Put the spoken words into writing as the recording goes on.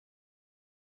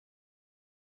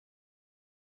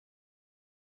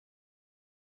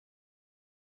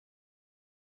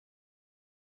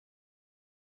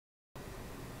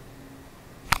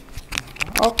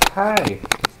Okay.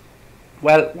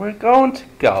 Well, we're going to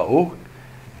go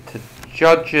to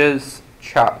Judges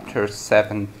chapter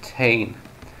 17.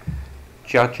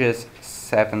 Judges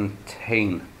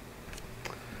 17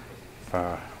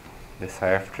 for this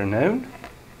afternoon.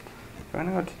 We're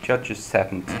going to go to Judges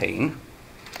 17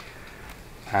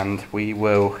 and we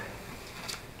will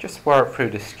just work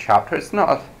through this chapter. It's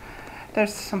not,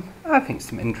 there's some, I think,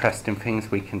 some interesting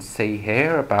things we can see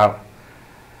here about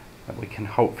that we can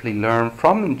hopefully learn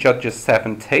from in Judges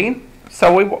 17.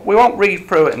 So we won't read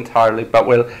through it entirely, but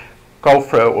we'll go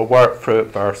through it, we'll work through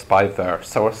it verse by verse.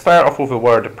 So we'll start off with a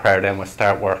word of prayer, then we'll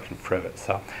start working through it.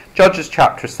 So Judges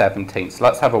chapter 17, so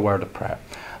let's have a word of prayer.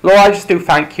 Lord, I just do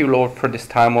thank you, Lord, for this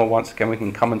time where once again we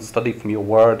can come and study from your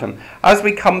word. And as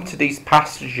we come to these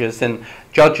passages in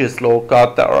Judges, Lord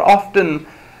God, that are often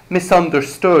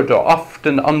misunderstood or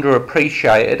often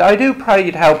underappreciated, I do pray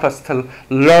you'd help us to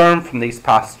learn from these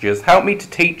passages. Help me to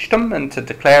teach them and to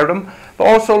declare them. But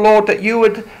also, Lord, that you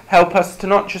would help us to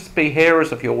not just be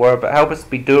hearers of your word, but help us to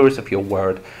be doers of your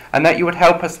word. And that you would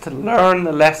help us to learn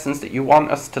the lessons that you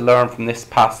want us to learn from this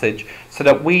passage so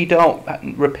that we don't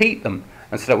repeat them.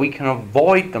 And so that we can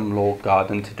avoid them, Lord God,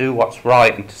 and to do what's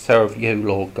right and to serve you,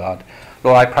 Lord God.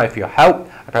 Lord, I pray for your help,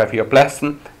 I pray for your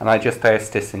blessing, and I just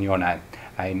ask this in your name.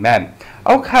 Amen.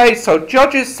 Okay, so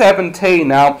Judges 17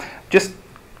 now. Just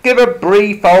give a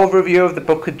brief overview of the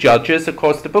book of Judges. Of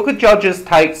course, the book of Judges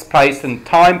takes place in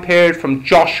time period from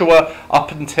Joshua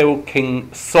up until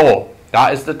King Saul.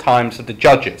 That is the times of the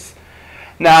Judges.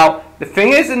 Now, the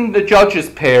thing is, in the Judges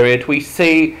period, we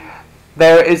see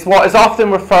there is what is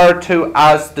often referred to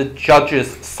as the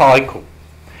Judges cycle.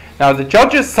 Now, the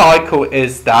Judges cycle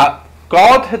is that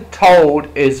God had told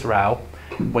Israel,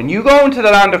 when you go into the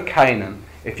land of Canaan,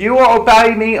 if you will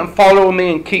obey me and follow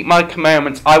me and keep my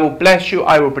commandments, I will bless you,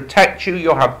 I will protect you,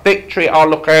 you'll have victory, I'll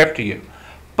look after you.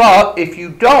 But if you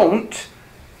don't,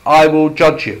 I will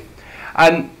judge you.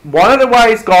 And one of the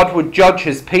ways God would judge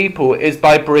his people is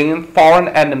by bringing foreign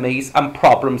enemies and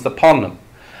problems upon them.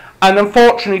 And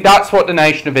unfortunately, that's what the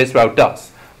nation of Israel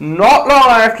does. Not long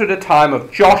after the time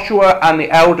of Joshua and the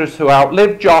elders who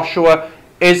outlived Joshua,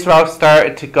 Israel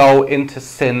started to go into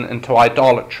sin, into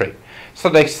idolatry. So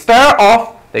they start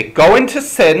off, they go into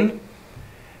sin.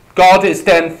 God is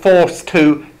then forced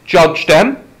to judge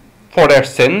them for their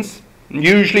sins,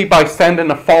 usually by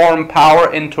sending a foreign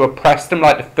power in to oppress them,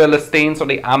 like the Philistines or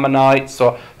the Ammonites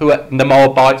or the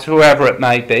Moabites, whoever it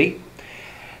may be.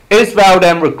 Israel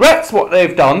then regrets what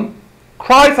they've done,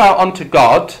 cries out unto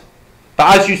God.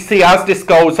 But as you see, as this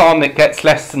goes on, it gets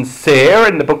less sincere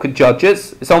in the book of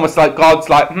Judges. It's almost like God's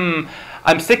like,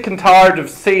 I'm sick and tired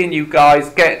of seeing you guys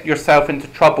get yourself into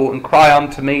trouble and cry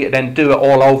unto me and then do it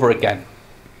all over again.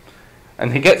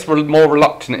 And he gets more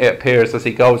reluctant, it appears, as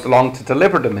he goes along to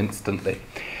deliver them instantly.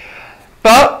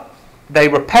 But they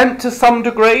repent to some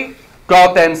degree.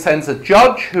 God then sends a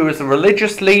judge who is a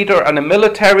religious leader and a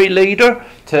military leader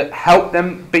to help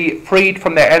them be freed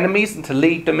from their enemies and to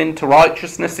lead them into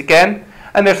righteousness again.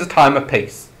 And there's a time of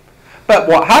peace. But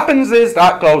what happens is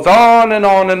that goes on and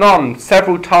on and on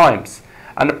several times.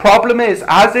 And the problem is,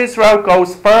 as Israel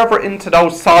goes further into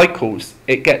those cycles,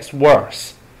 it gets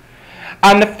worse.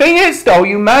 And the thing is, though,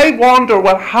 you may wonder,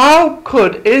 well, how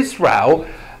could Israel,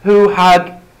 who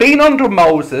had been under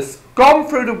Moses, gone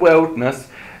through the wilderness,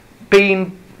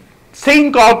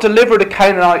 seen God deliver the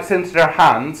Canaanites into their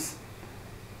hands,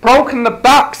 broken the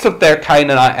backs of their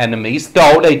Canaanite enemies,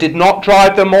 though they did not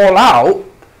drive them all out,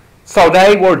 so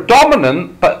they were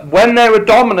dominant, but when they were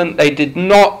dominant, they did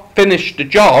not finish the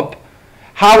job.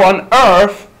 How on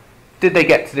earth did they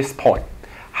get to this point?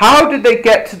 How did they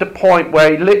get to the point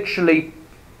where literally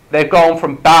they've gone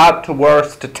from bad to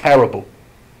worse to terrible?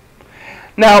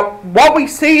 Now, what we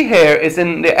see here is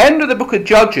in the end of the book of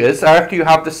Judges, after you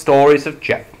have the stories of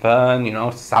Jephthah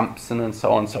and, Samson and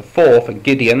so on and so forth, and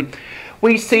Gideon,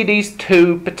 we see these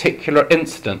two particular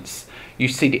incidents. You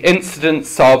see the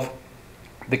incidents of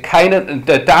the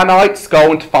Danites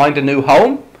going to find a new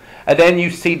home, and then you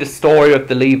see the story of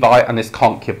the Levite and his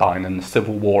concubine and the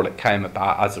civil war that came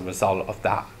about as a result of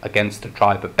that against the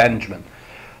tribe of Benjamin.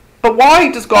 But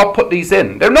why does God put these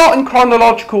in? They're not in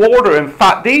chronological order. In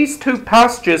fact, these two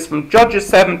passages from Judges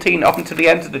 17 up until the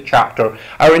end of the chapter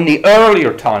are in the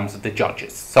earlier times of the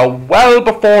Judges. So well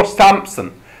before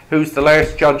Samson, who's the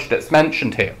last judge that's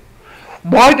mentioned here.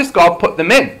 Why does God put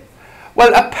them in?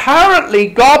 Well, apparently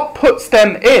God puts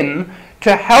them in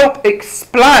to help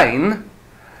explain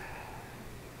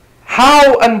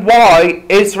how and why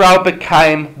Israel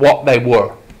became what they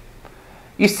were.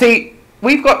 You see,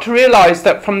 we've got to realize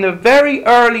that from the very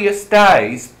earliest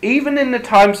days, even in the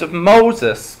times of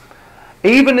Moses,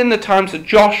 even in the times of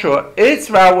Joshua,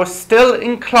 Israel was still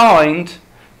inclined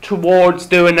towards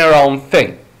doing their own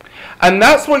thing. And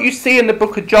that's what you see in the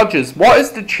book of Judges. What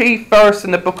is the chief verse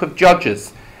in the book of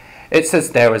Judges? It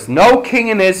says, there is no king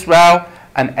in Israel,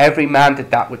 and every man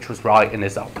did that which was right in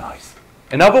his own eyes.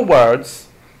 In other words,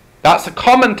 that's a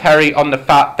commentary on the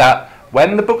fact that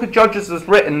when the book of Judges was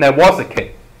written, there was a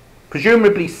king.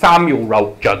 Presumably Samuel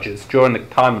wrote Judges during the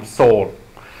time of Saul.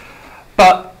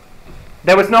 But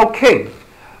there was no king.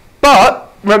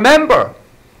 But remember,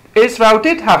 Israel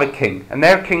did have a king, and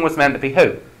their king was meant to be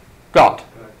who? God.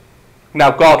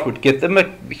 Now God would give them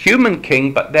a human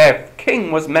king, but their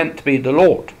king was meant to be the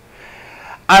Lord.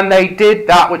 And they did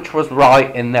that which was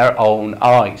right in their own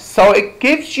eyes. So it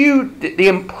gives you the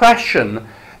impression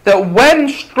that when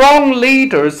strong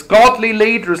leaders, godly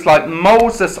leaders like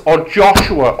Moses or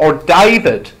Joshua or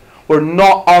David were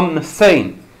not on the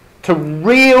scene to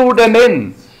reel them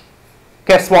in,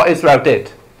 guess what Israel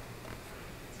did?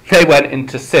 They went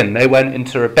into sin. They went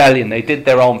into rebellion. They did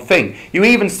their own thing. You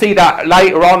even see that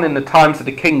later on in the times of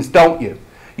the kings, don't you?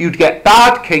 You'd get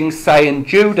bad kings, say in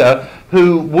Judah,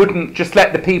 who wouldn't just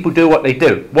let the people do what they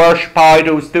do. Worship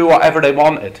idols, do whatever they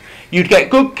wanted. You'd get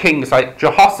good kings like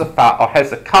Jehoshaphat or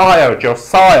Hezekiah or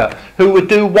Josiah, who would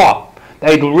do what?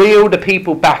 They'd reel the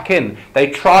people back in. They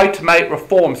tried to make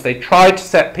reforms. They tried to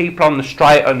set people on the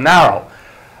straight and narrow.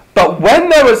 But when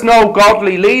there was no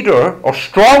godly leader or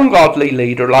strong godly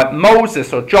leader like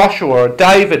Moses or Joshua or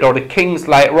David or the kings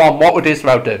later on, what would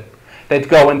Israel do? They'd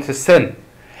go into sin.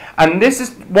 And this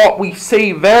is what we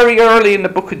see very early in the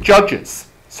book of Judges.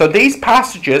 So these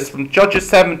passages from Judges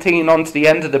 17 on to the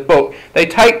end of the book, they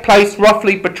take place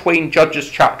roughly between Judges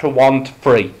chapter 1 to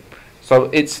 3. So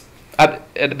it's at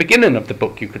the beginning of the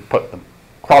book you could put them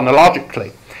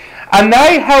chronologically. And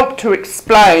they help to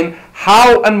explain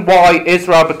how and why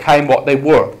Israel became what they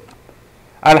were,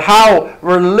 and how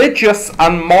religious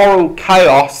and moral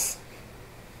chaos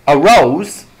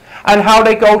arose, and how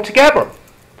they go together.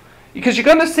 Because you're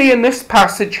going to see in this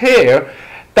passage here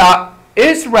that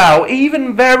Israel,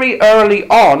 even very early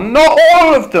on, not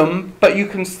all of them, but you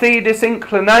can see this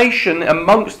inclination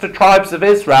amongst the tribes of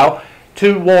Israel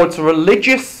towards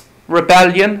religious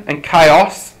rebellion and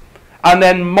chaos, and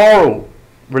then moral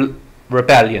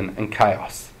rebellion and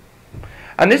chaos.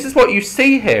 And this is what you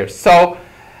see here. So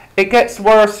it gets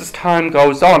worse as time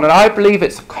goes on. And I believe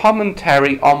it's a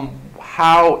commentary on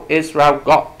how Israel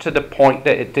got to the point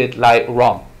that it did later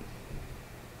on.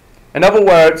 In other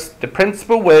words, the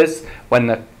principle was when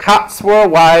the cats were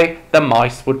away, the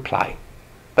mice would play.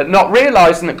 But not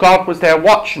realizing that God was there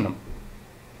watching them.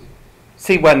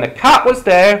 See, when the cat was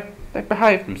there, they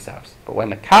behaved themselves. But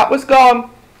when the cat was gone,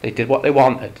 they did what they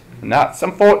wanted. And that's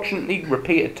unfortunately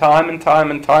repeated time and time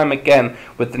and time again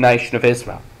with the nation of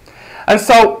Israel. And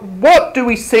so what do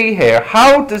we see here?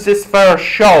 How does this verse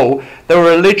show the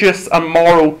religious and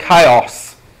moral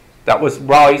chaos that was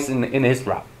rising in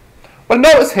Israel? Well,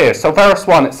 notice here, so verse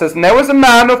 1, it says, and there was a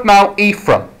man of Mount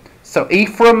Ephraim. So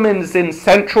Ephraim is in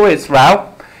central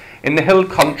Israel, in the hill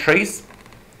countries.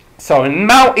 So in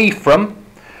Mount Ephraim,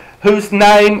 whose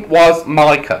name was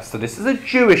Micah. So this is a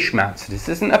Jewish man. So this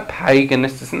isn't a pagan,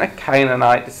 this isn't a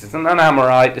Canaanite, this isn't an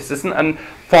Amorite, this isn't a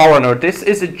foreigner. This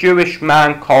is a Jewish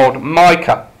man called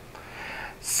Micah.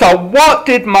 So what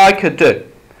did Micah do?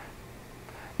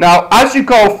 Now, as you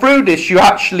go through this, you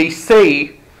actually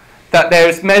see that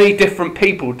there's many different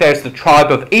people. There's the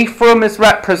tribe of Ephraim is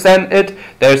represented.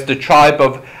 There's the tribe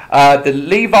of the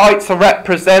Levites are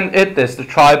represented. There's the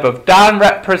tribe of Dan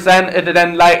represented. And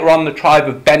then later on the tribe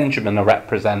of Benjamin are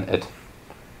represented.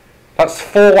 That's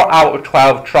 4 out of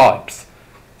 12 tribes.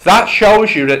 So that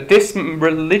shows you that this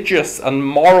religious and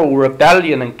moral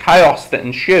rebellion and chaos that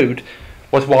ensued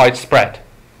was widespread.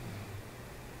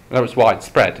 That was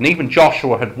widespread. And even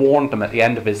Joshua had warned them at the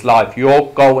end of his life,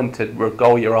 you're going to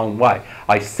go your own way.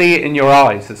 I see it in your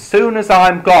eyes. As soon as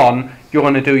I'm gone, you're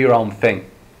going to do your own thing.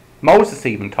 Moses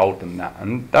even told them that,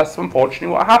 and that's unfortunately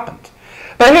what happened.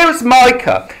 But here's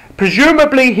Micah.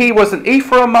 Presumably he was an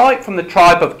Ephraimite from the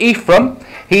tribe of Ephraim.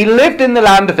 He lived in the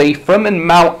land of Ephraim, in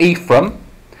Mount Ephraim.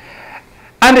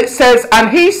 And it says, and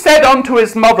he said unto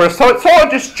his mother, so it sort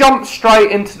of just jumps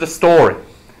straight into the story.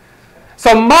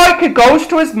 So Micah goes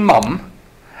to his mum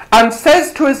and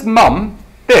says to his mum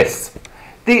this,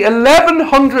 the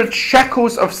 1,100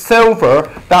 shekels of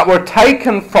silver that were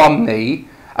taken from thee,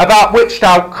 about which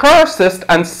thou cursest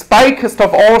and spakest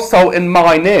of also in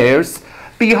mine ears,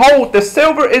 behold, the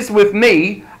silver is with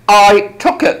me, I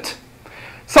took it.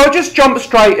 So just jump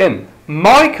straight in.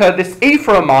 Micah, this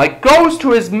Ephraimite, goes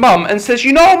to his mum and says,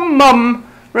 you know, mum,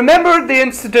 Remember the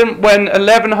incident when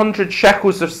 1,100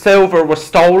 shekels of silver were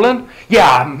stolen?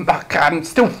 Yeah, I'm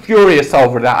still furious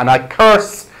over that, and I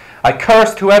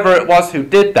cursed whoever it was who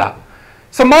did that.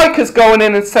 So Micah's going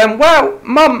in and saying, well,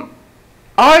 Mum,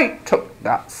 I took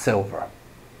that silver.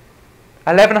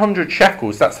 1,100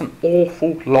 shekels, that's an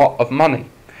awful lot of money.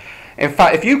 In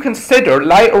fact, if you consider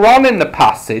later on in the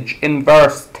passage, in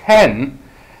verse 10,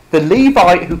 the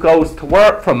Levite who goes to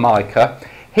work for Micah,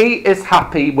 he is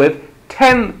happy with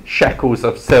 10 shekels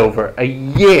of silver a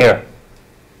year.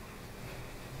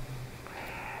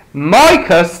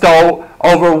 Micah stole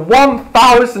over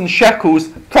 1,000 shekels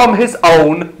from his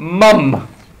own mum.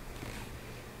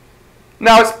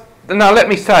 Now let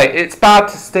me say, it's bad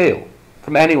to steal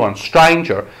from anyone,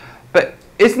 stranger, but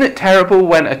isn't it terrible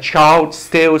when a child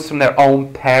steals from their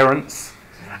own parents?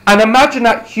 And imagine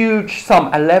that huge sum,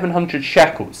 1,100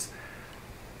 shekels.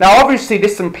 Now obviously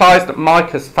this implies that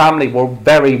Micah's family were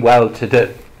very well to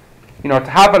do. You know, to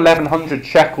have 1,100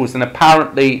 shekels, and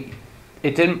apparently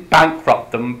it didn't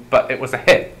bankrupt them, but it was a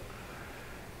hit.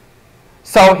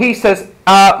 So he says,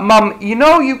 Mum, you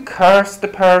know you cursed the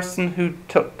person who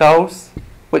took those?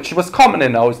 Which was common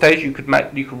in those days. You could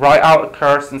write out a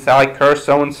curse and say, I curse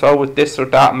so-and-so with this or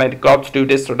that, may the gods do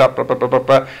this or that, blah, blah, blah, blah,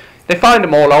 blah. They find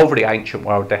them all over the ancient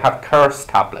world. They have curse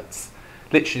tablets.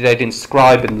 Literally they'd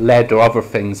inscribe in lead or other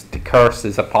things the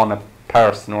curses upon a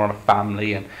person or a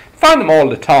family, and find them all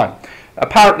the time.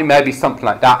 Apparently maybe something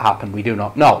like that happened, we do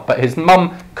not know. But his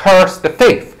mum cursed the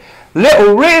thief,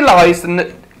 little realising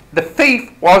that the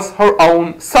thief was her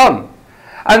own son.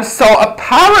 And so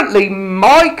apparently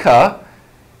Micah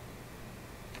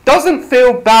doesn't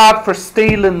feel bad for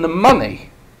stealing the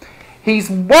money. He's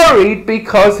worried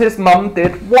because his mum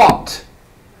did what?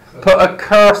 Put a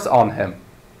curse on him.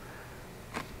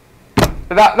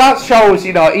 That shows,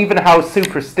 you know, even how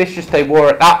superstitious they were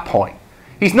at that point.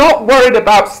 He's not worried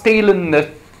about stealing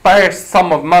the first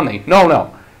sum of money.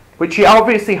 No. Which he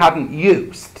obviously hadn't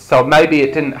used. So maybe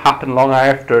it didn't happen long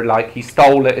after, like he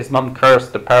stole it, his mum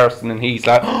cursed the person, and he's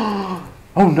like, oh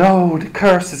no, the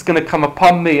curse is going to come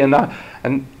upon me, and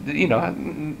you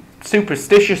know,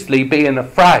 superstitiously being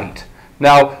afraid.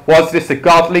 Now, was this a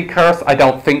godly curse? I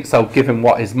don't think so, given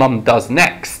what his mum does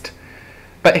next.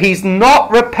 But he's not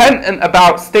repentant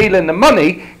about stealing the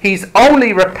money. He's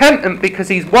only repentant because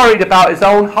he's worried about his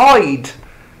own hide.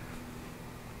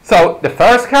 So the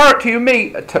first character you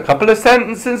meet, a couple of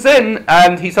sentences in,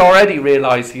 and he's already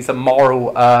realised he's a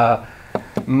morally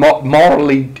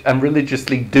and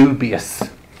religiously dubious,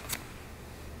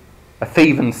 a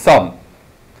thieving son.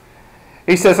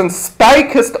 He says, and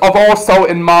spakest of also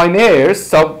in mine ears.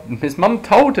 So his mum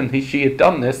told him she had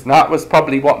done this, and that was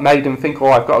probably what made him think,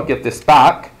 oh, I've got to give this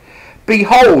back.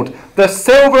 Behold, the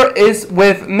silver is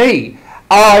with me.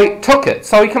 I took it.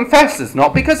 So he confesses,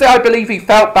 not because I believe he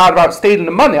felt bad about stealing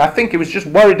the money. I think he was just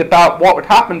worried about what would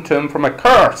happen to him from a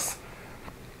curse.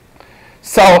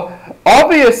 So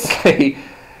obviously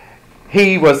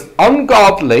he was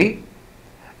ungodly,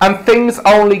 and things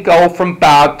only go from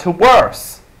bad to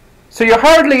worse. So you're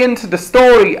hardly into the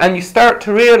story, and you start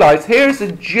to realise here's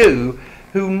a Jew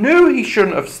who knew he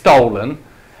shouldn't have stolen,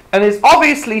 and is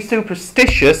obviously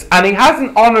superstitious, and he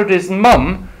hasn't honoured his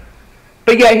mum,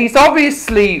 but yet he's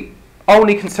obviously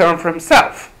only concerned for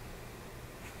himself.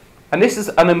 And this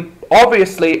is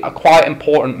obviously a quite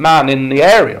important man in the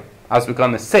area, as we're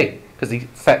going to see, because he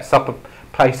sets up a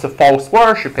place of false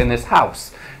worship in his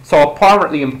house. So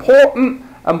apparently important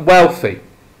and wealthy.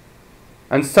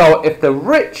 And so if the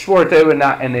rich were doing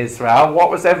that in Israel, what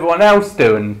was everyone else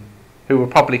doing who were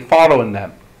probably following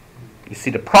them? You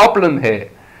see the problem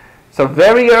here. So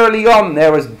very early on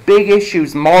there was big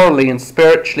issues morally and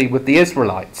spiritually with the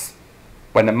Israelites.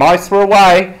 When the mice were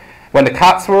away, when the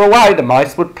cats were away, the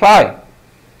mice would play.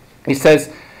 He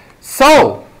says,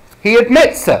 so he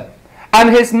admits it. And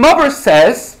his mother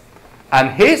says,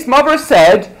 and his mother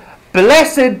said,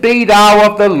 blessed be thou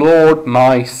of the Lord,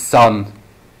 my son.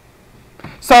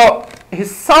 So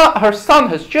her son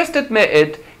has just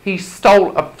admitted he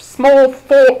stole a small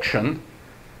fortune,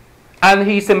 and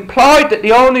he's implied that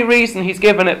the only reason he's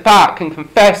given it back and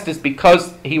confessed is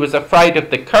because he was afraid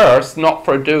of the curse, not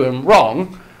for doing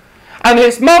wrong. And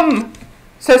his mum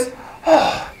says,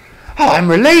 oh, I'm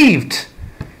relieved.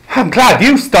 I'm glad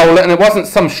you stole it and it wasn't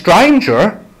some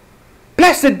stranger.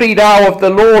 Blessed be thou of the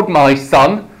Lord, my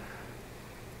son.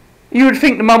 You would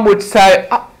think the mum would say,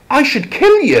 I should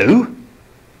kill you.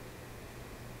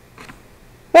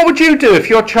 What would you do if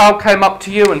your child came up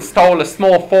to you and stole a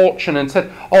small fortune and said,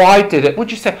 oh, I did it?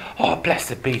 Would you say, oh,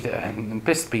 blessed be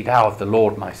thou of the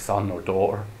Lord, my son or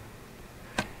daughter?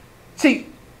 See,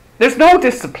 there's no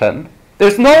discipline,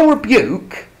 there's no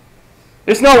rebuke,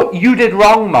 There's no, you did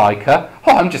wrong, Micah.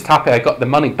 Oh, I'm just happy I got the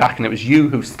money back and it was you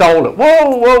who stole it.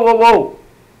 Whoa, whoa, whoa, whoa.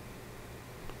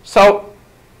 So,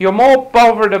 you're more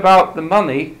bothered about the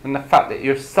money than the fact that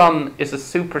your son is a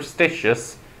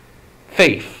superstitious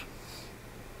thief.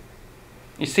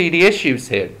 You see the issues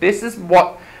here. This is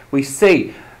what we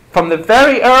see. From the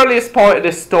very earliest point of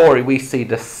this story, we see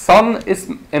the son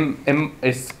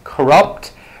is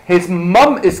corrupt, his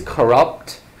mum is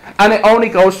corrupt, and it only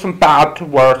goes from bad to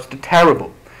worse to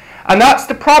terrible. And that's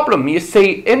the problem. You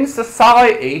see, in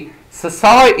societies,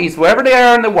 wherever they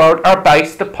are in the world, are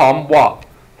based upon what?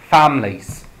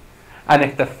 Families. And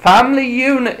if the family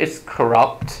unit is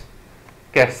corrupt,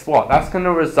 guess what? That's going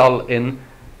to result in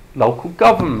local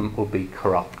government will be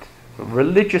corrupt.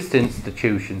 Religious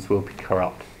institutions will be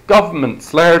corrupt.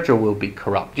 Governments larger will be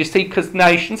corrupt. You see, because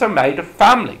nations are made of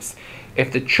families.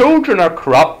 If the children are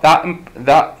corrupt,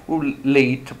 that will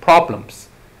lead to problems.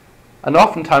 And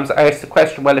oftentimes I ask the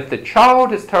question, well, if the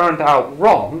child has turned out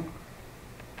wrong,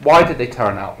 why did they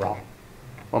turn out wrong?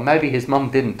 Well, maybe his mum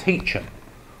didn't teach him,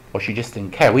 or she just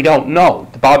didn't care. We don't know.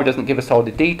 The Bible doesn't give us all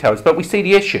the details, but we see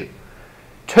the issue.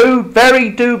 Two very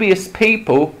dubious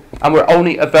people, and we're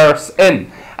only a verse in.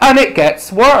 And it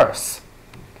gets worse.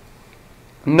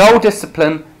 No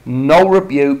discipline, no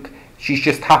rebuke. She's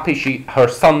just happy her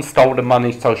son stole the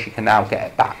money so she can now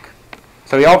get it back.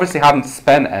 So he obviously hadn't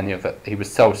spent any of it. He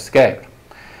was so scared.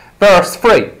 Verse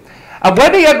 3. And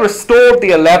when he had restored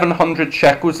the 1,100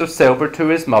 shekels of silver to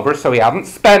his mother, so he hadn't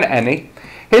spent any,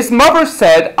 his mother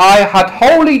said, I had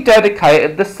wholly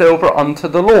dedicated the silver unto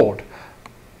the Lord,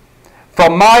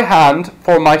 from my hand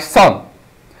for my son.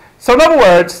 So in other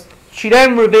words, she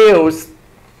then reveals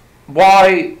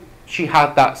why she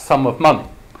had that sum of money.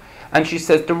 And she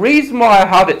says, the reason why I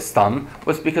had it done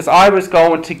was because I was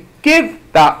going to give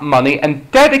that money and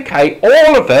dedicate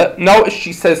all of it. Notice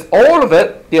she says all of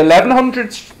it, the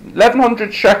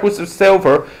 1,100 shekels of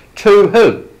silver, to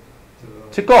who?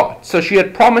 To God. So she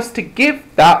had promised to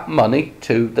give that money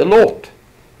to the Lord.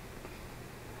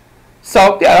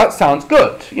 So, yeah, that sounds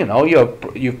good. You know,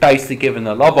 you've basically given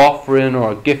a love offering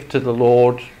or a gift to the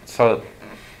Lord. So,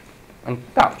 and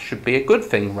that should be a good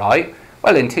thing, right?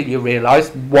 Well, until you realise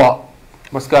what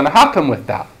was going to happen with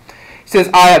that. He says,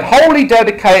 I had wholly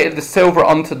dedicated the silver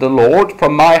unto the Lord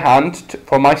from my hand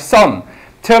for my son,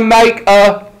 to make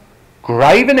a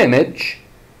graven image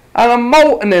and a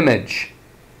molten image.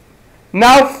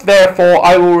 Now, therefore,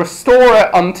 I will restore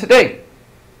it unto thee.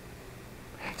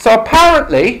 So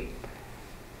apparently,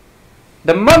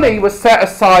 the money was set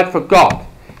aside for God.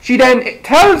 She then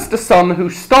tells the son who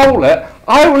stole it,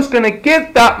 I was going to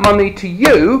give that money to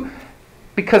you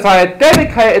because I had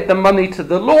dedicated the money to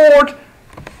the Lord,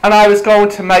 and I was going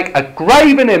to make a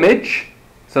graven image.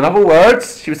 So in other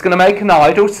words, she was going to make an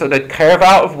idol, so they'd carve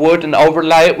out of wood and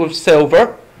overlay it with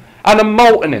silver, and a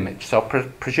molten image, so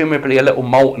presumably a little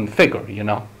molten figure, you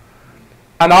know.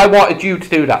 And I wanted you to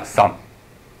do that, son.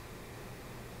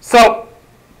 So,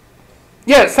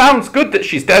 yeah, it sounds good that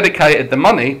she's dedicated the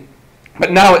money,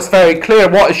 but now it's very clear,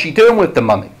 what is she doing with the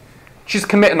money? She's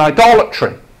committing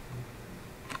idolatry.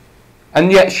 And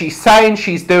yet she's saying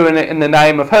she's doing it in the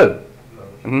name of who?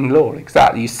 Lord,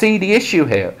 exactly. You see the issue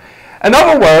here. In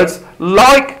other words,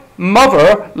 like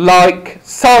mother, like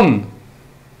son.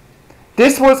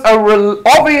 This was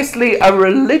obviously a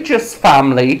religious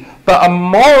family, but a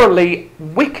morally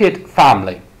wicked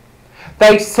family.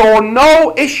 They saw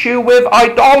no issue with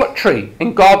idolatry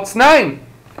in God's name.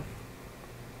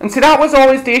 And see, that was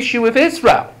always the issue with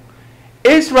Israel.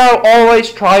 Israel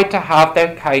always tried to have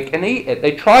their cake and eat it.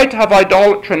 They tried to have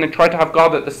idolatry and they tried to have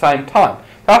God at the same time.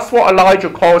 That's what Elijah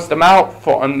calls them out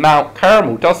for on Mount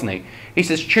Carmel, doesn't he? He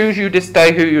says, choose you this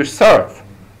day who you serve.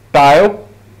 Baal,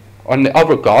 or the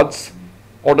other gods,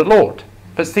 or the Lord.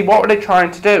 But see, what were they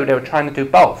trying to do? They were trying to do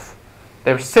both.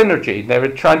 They were synergy. They were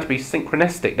trying to be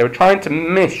synchronistic. They were trying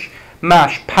to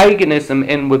mash paganism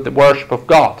in with the worship of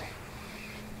God.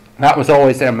 That was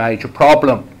always their major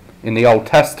problem in the Old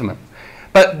Testament.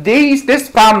 But this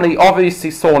family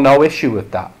obviously saw no issue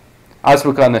with that, as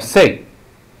we're going to see.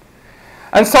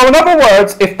 And so, in other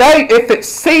words, if it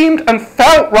seemed and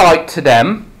felt right to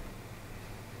them,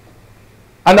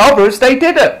 and others, they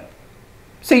did it.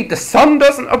 See, the son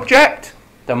doesn't object,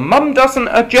 the mum doesn't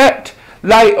object,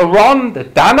 later on, the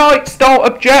Danites don't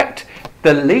object,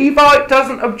 the Levite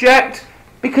doesn't object,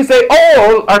 because they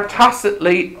all are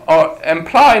tacitly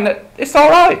implying that it's all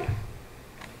right.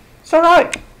 It's all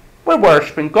right. We're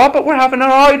worshipping God, but we're having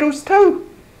our idols too.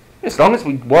 As long as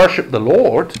we worship the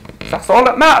Lord, that's all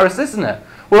that matters, isn't it?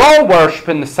 We're all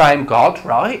worshipping the same God,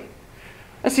 right?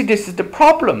 And see, this is the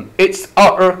problem. It's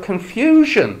utter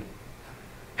confusion.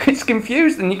 It's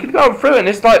confusing. You could go through it and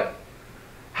it's like,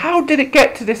 how did it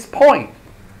get to this point?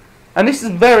 And this is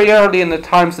very early in the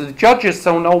times of the judges,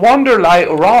 so no wonder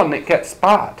later on it gets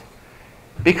bad.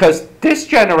 Because this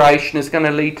generation is going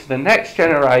to lead to the next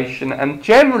generation, and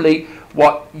generally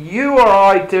what you or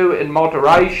I do in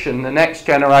moderation, the next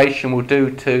generation will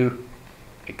do to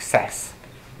excess.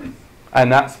 And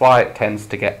that's why it tends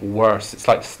to get worse. It's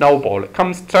like a snowball. It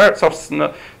starts off small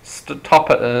at the top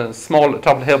of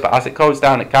the hill, but as it goes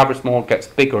down, it gathers more, gets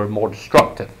bigger and more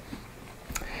destructive.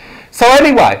 So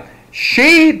anyway,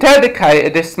 she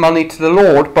dedicated this money to the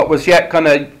Lord, but was yet going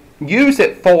to use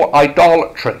it for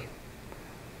idolatry.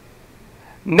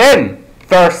 And then,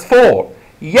 verse 4,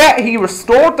 yet he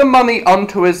restored the money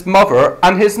unto his mother,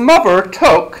 and his mother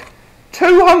took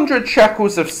 200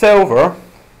 shekels of silver,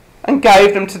 and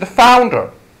gave them to the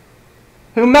founder,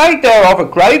 who made thereof a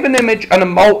graven image and a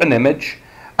molten image,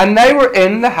 and they were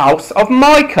in the house of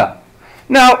Micah.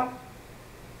 Now,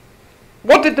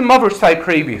 what did the mother say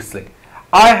previously?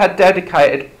 I had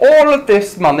dedicated all of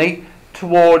this money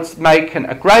towards making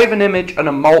a graven image and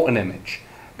a molten image.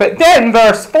 But then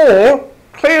verse 4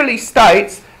 clearly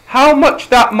states how much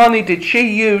that money did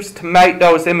she use to make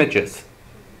those images?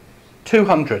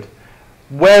 200.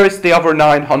 Where is the other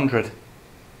 900?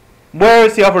 Where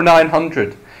is the other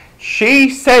 900? She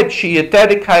said she had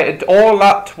dedicated all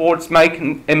that towards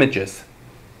making images.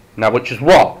 Now, which is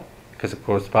what? Because, of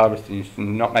course, the Bible says you should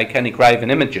not make any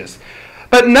graven images.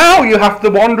 But now you have to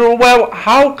wonder, well,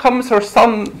 how comes her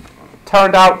son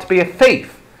turned out to be a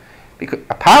thief? Because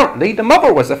apparently the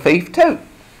mother was a thief too.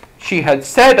 She had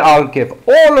said, I'll give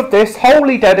all of this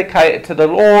wholly dedicated to the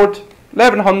Lord.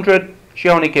 1,100, she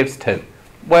only gives 2.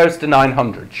 Where's the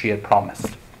 900 she had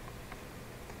promised?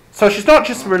 So she's not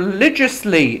just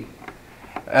religiously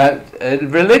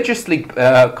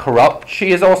corrupt,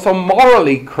 she is also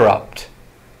morally corrupt.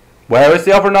 Where is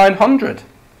the other 900?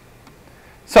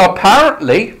 So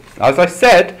apparently, as I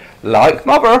said, like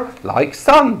mother, like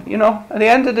son, you know, at the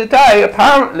end of the day,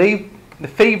 apparently the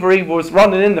thievery was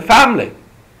running in the family.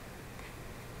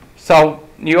 So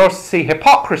you also see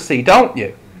hypocrisy, don't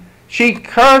you? She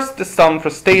cursed the son for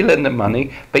stealing the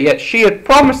money, but yet she had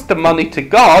promised the money to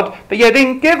God, but yet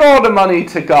didn't give all the money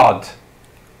to God.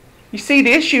 You see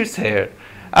the issues here.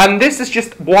 And this is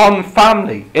just one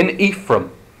family in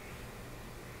Ephraim.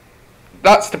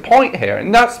 That's the point here.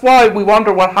 And that's why we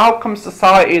wonder, well, how come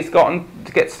society has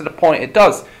gets to the point it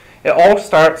does? It all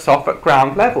starts off at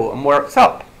ground level and works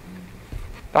up.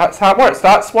 That's how it works.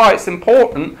 That's why it's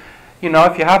important, you know,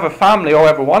 if you have a family or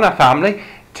ever want a family,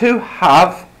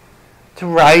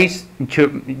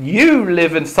 you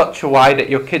live in such a way that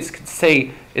your kids can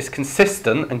see is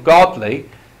consistent and godly,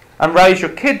 and raise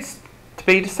your kids to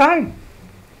be the same.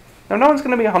 Now, no one's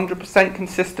going to be 100%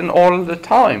 consistent all of the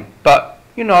time, but,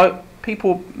 you know,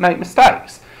 people make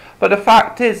mistakes. But the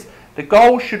fact is, the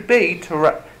goal should be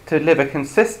to live a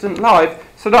consistent life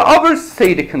so that others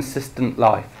see the consistent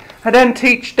life, and then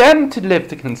teach them to live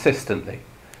consistently.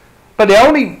 But the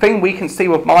only thing we can see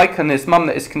with Micah and his mum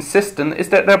that is consistent is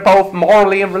that they're both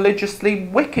morally and religiously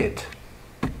wicked.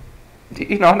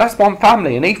 You know, and that's one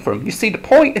family in Ephraim. You see the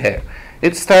point here.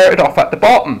 It started off at the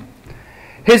bottom.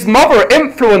 His mother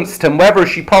influenced him, whether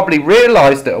she probably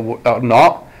realised it or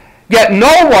not. Yet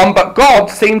no one but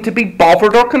God seemed to be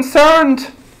bothered or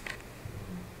concerned.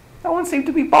 No one seemed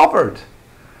to be bothered.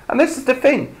 And this is the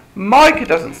thing. Micah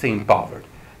doesn't seem bothered.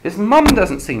 His mum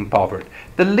doesn't seem bothered.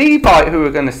 The Levite who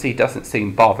we're going to see doesn't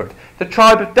seem bothered. The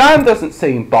tribe of Dan doesn't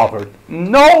seem bothered.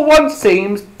 No one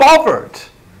seems bothered.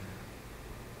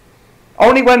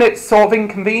 Only when it sort of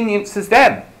inconveniences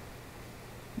them.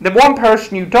 The one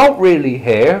person you don't really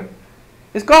hear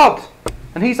is God.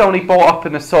 And he's only brought up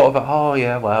in a sort of, oh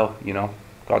yeah, well, you know,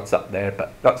 God's up there,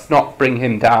 but let's not bring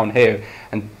him down here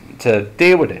and to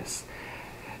deal with this.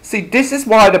 See, this is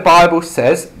why the Bible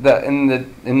says that in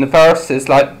the verses,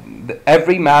 like,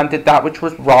 every man did that which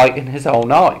was right in his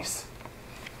own eyes.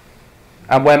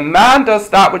 And when man does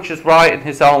that which is right in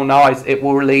his own eyes, it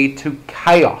will lead to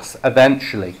chaos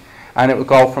eventually. And it will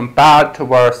go from bad to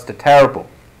worse to terrible.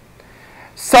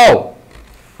 So,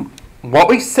 what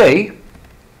we see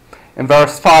in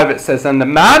verse 5, it says, and the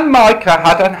man Micah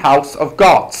had an house of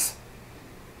gods.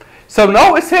 So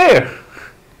notice here.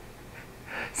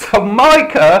 So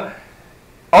Micah,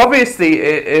 obviously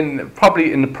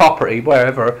probably in the property,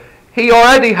 wherever, he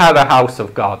already had a house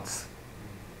of gods.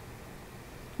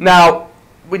 Now,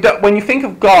 when you think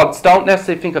of gods, don't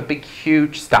necessarily think of big,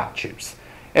 huge statues.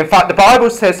 In fact, the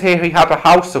Bible says here he had a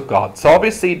house of gods. So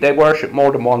obviously they worship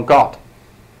more than one god.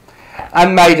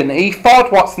 And made an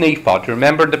ephod. What's an ephod? Do you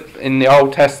remember in the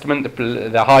Old Testament,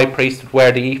 the high priest would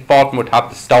wear the ephod and would have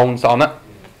the stones on it?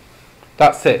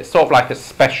 That's it. Sort of like a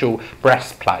special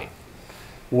breastplate.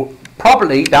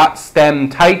 Probably that's them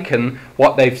taking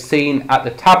what they've seen at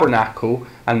the tabernacle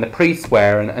and the priests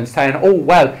wearing and saying, oh,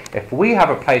 well, if we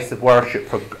have a place of worship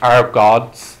for our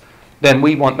gods, then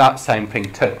we want that same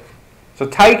thing too. So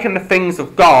taking the things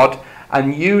of God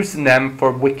and using them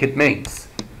for wicked means.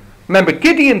 Remember,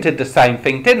 Gideon did the same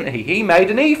thing, didn't he? He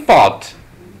made an ephod.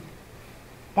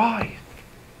 Why?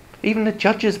 Even the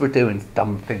judges were doing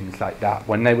dumb things like that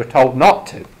when they were told not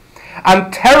to.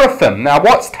 And teraphim. Now,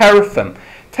 what's teraphim?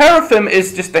 Teraphim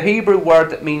is just a Hebrew word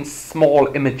that means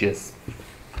small images.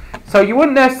 So you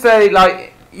wouldn't necessarily,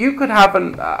 like, you could have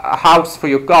a house for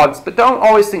your gods, but don't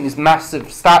always think these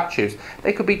massive statues.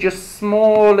 They could be just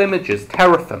small images,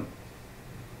 teraphim.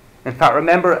 In fact,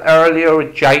 remember earlier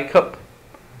with Jacob?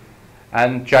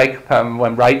 And Jacob,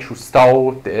 when Rachel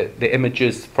stole the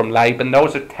images from Laban,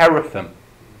 those are teraphim.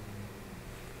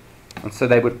 And so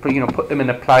they would, put them in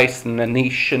a place in a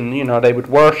niche, and they would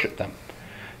worship them.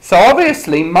 So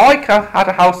obviously Micah had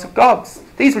a house of gods.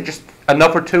 These were just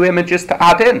another two images to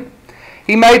add in.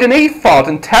 He made an ephod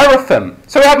and teraphim.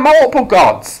 So he had multiple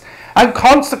gods, and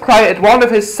consecrated one of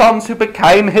his sons who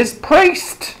became his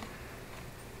priest.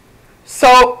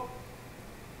 So,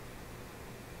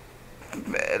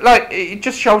 it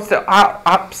just shows the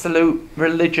absolute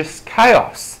religious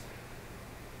chaos.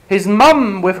 His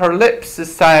mum with her lips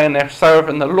is saying they're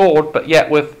serving the Lord, but yet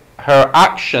with her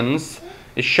actions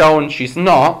is showing she's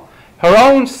not. Her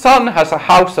own son has a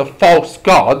house of false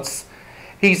gods.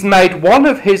 He's made one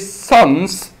of his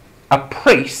sons a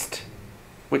priest,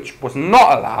 which was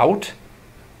not allowed.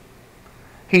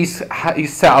 He's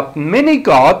set up many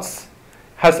gods,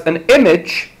 has an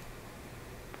image,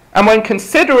 and when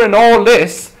considering all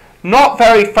this, not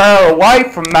very far away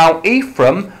from Mount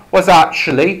Ephraim was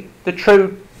actually the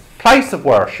true place of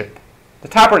worship, the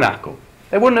tabernacle.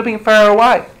 They wouldn't have been far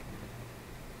away.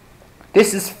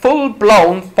 This is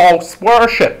full-blown false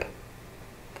worship.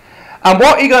 And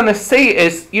what you're going to see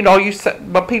is,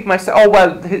 but people may say, oh,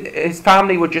 well, his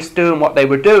family were just doing what they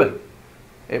were doing.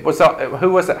 It was who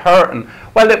was it hurting?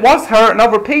 Well, it was hurting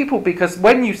other people, because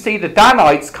when you see the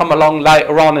Danites come along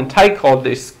later on and take all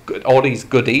these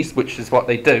goodies, which is what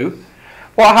they do,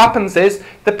 what happens is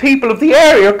the people of the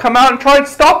area come out and try to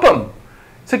stop them.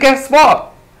 So guess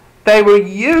what? They were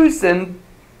using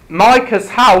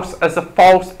Micah's house as a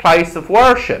false place of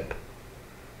worship.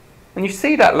 And you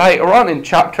see that later on in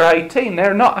chapter 18.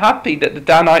 They're not happy that the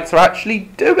Danites are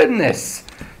actually doing this,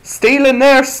 stealing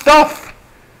their stuff.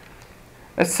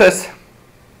 It says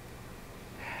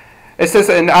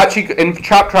in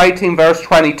chapter 18 verse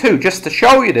 22, just to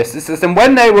show you this, it says, and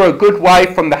when they were a good way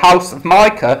from the house of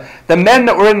Micah, the men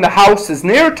that were in the houses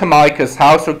near to Micah's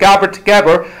house were gathered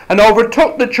together and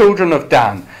overtook the children of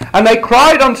Dan. And they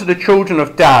cried unto the children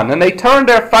of Dan, and they turned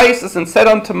their faces and said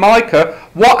unto Micah,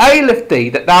 what aileth thee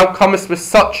that thou comest with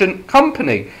such a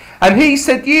company? And he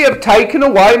said, ye have taken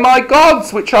away my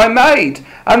gods which I made,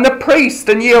 and the priest,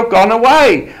 and ye are gone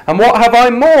away. And what have I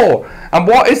more? And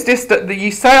what is this that ye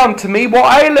say unto me,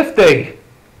 what aileth thee?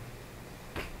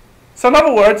 So in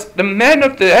other words, the men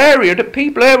of the area, the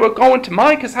people there, were going to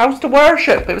Micah's house to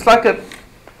worship. It was like a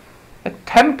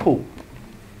temple.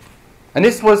 And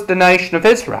this was the nation of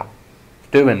Israel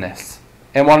doing this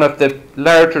in one of the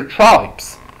larger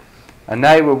tribes. And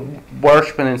they were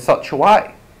worshipping in such a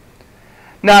way.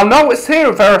 Now notice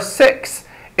here, verse 6.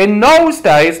 In those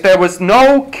days there was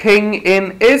no king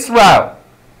in Israel.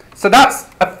 So that's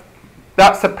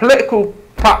a political,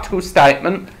 practical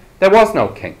statement. There was no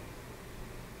king.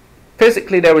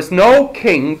 Physically there was no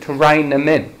king to rein them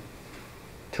in.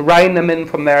 To rein them in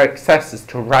from their excesses.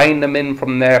 To rein them in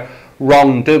from their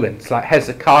wrongdoings. Like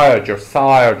Hezekiah,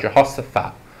 Josiah,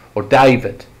 Jehoshaphat, or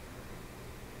David.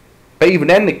 But even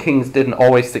then the kings didn't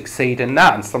always succeed in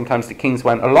that. And sometimes the kings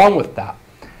went along with that.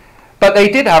 But they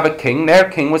did have a king. Their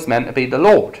king was meant to be the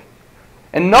Lord.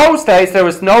 In those days there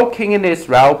was no king in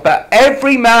Israel, but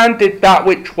every man did that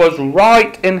which was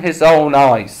right in his own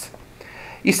eyes.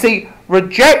 You see,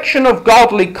 rejection of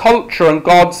godly culture and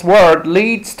God's word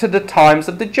leads to the times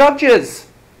of the judges.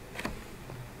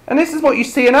 And this is what you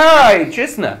see in our age,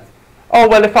 isn't it? Oh,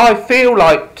 well, if I feel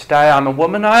like today I'm a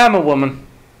woman, I am a woman.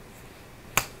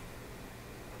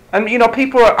 And,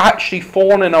 people are actually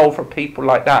fawning over people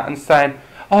like that and saying,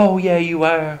 oh, yeah, you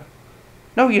are.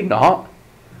 No, you're not.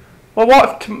 Well,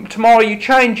 what if tomorrow you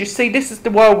change? You see, this is the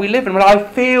world we live in. Well, I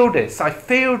feel this. I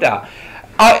feel that.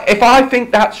 If I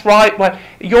think that's right, well,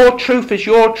 your truth is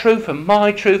your truth and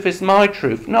my truth is my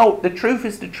truth. No, the truth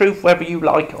is the truth whether you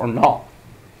like it or not.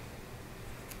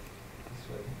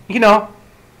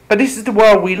 But this is the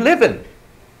world we live in.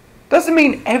 Doesn't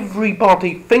mean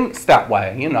everybody thinks that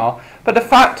way, you know. But the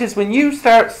fact is, when you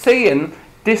start seeing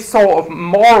this sort of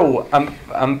moral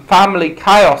and family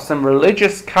chaos and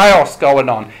religious chaos going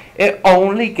on, it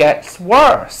only gets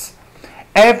worse.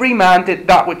 Every man did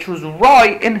that which was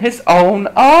right in his own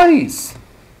eyes.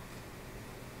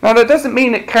 Now that doesn't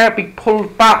mean it can't be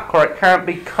pulled back, or it can't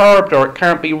be curbed, or it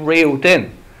can't be reeled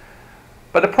in.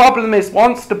 But the problem is,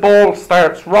 once the ball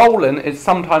starts rolling, it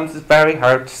sometimes is very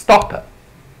hard to stop it.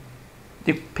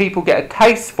 People get a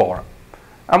taste for it.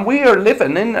 And we are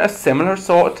living in a similar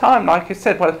sort of time. Like I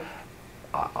said, well,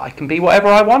 I can be whatever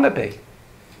I want to be.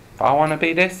 If I want to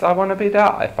be this, I want to be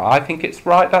that. If I think it's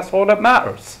right, that's all that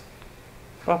matters.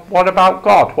 But what about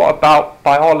God? What about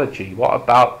biology? What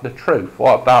about the truth?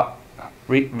 What about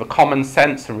the common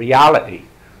sense and reality?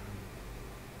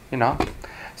 You know?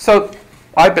 So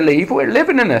I believe we're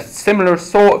living in a similar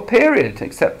sort of period,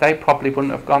 except they probably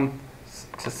wouldn't have gone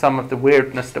to some of the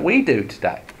weirdness that we do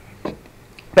today.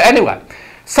 But anyway,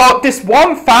 so this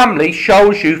one family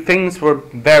shows you things were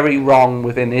very wrong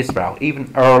within Israel,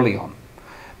 even early on.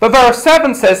 But verse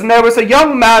 7 says, "And there was a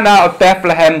young man out of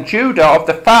Bethlehem, Judah, of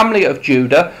the family of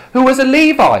Judah, who was a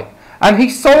Levite, and he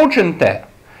sojourned there."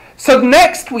 So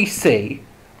next we see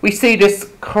this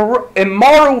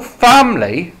immoral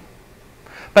family,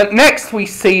 but next we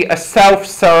see a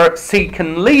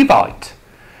self-seeking Levite.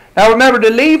 Now remember, the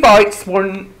Levites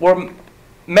were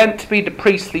meant to be the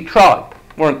priestly tribe,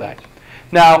 weren't they?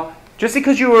 Now, just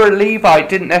because you were a Levite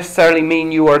didn't necessarily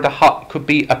mean you were could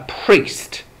be a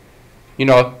priest. You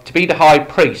know, to be the high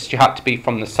priest, you had to be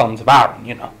from the sons of Aaron,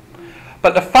 you know.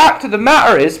 But the fact of the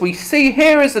matter is, we see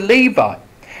here is a Levite.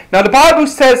 Now the Bible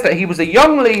says that he was a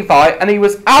young Levite and he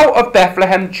was out of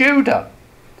Bethlehem, Judah.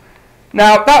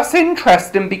 Now that's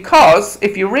interesting, because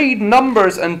if you read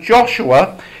Numbers and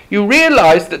Joshua, you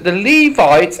realize that the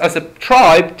Levites as a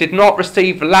tribe did not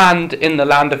receive land in the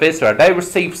land of Israel. They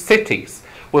received cities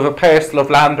with a parcel of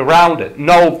land around it.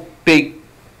 No big,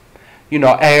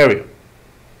 area.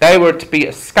 They were to be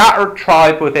a scattered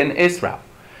tribe within Israel.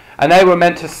 And they were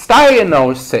meant to stay in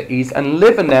those cities and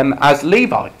live in them as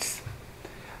Levites.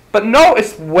 But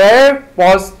notice, where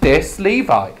was this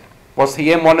Levite? Was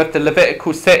he in one of the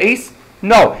Levitical cities?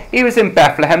 No, he was in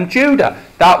Bethlehem, Judah.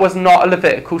 That was not a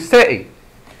Levitical city.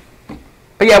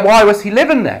 But yet, why was he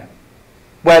living there?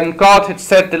 When God had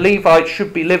said the Levites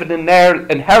should be living in their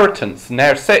inheritance, in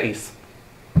their cities.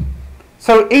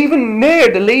 So even there,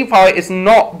 the Levite is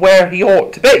not where he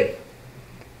ought to be.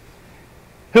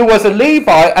 Who was a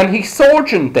Levite, and he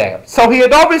sojourned there. So he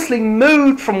had obviously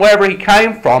moved from wherever he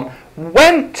came from,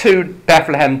 went to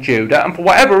Bethlehem, Judah, and for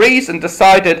whatever reason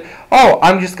decided,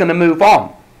 I'm just going to move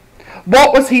on.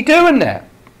 What was he doing there?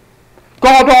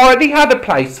 God already had a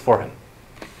place for him.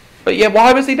 But yet,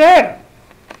 why was he there?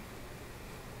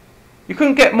 You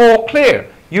couldn't get more clear.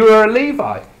 You are a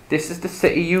Levite. This is the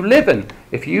city you live in.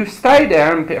 If you stay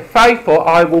there and be faithful,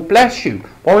 I will bless you.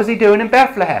 What was he doing in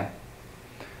Bethlehem?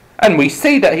 And we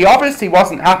see that he obviously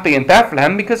wasn't happy in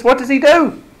Bethlehem, because what does he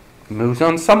do? He moves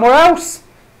on somewhere else.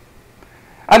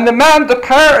 And the man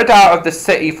departed out of the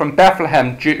city from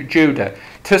Bethlehem, Judah,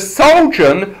 to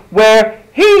sojourn where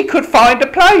he could find a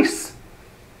place.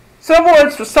 So in other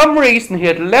words, for some reason he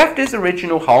had left his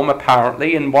original home,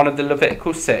 apparently in one of the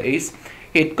Levitical cities.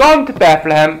 He had gone to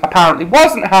Bethlehem, apparently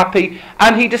wasn't happy,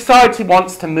 and he decides he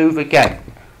wants to move again.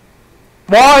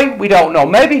 Why? We don't know.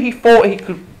 Maybe he thought he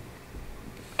could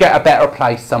get a better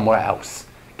place somewhere else,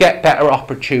 get better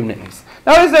opportunities.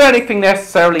 Now, is there anything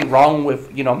necessarily wrong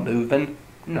with, moving?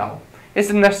 No.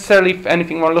 Isn't necessarily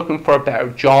anything wrong looking for a better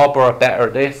job or a better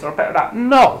this or a better that?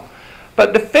 No.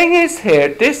 But the thing is here,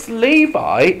 this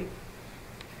Levite,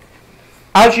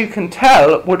 as you can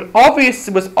tell, was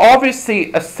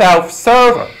obviously a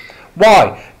self-server.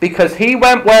 Why? Because he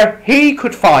went where he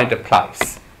could find a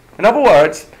place. In other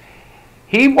words,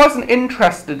 he wasn't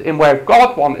interested in where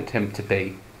God wanted him to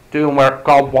be, doing what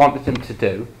God wanted him to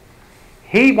do.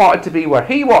 He wanted to be where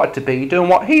he wanted to be, doing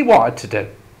what he wanted to do.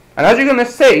 And as you're going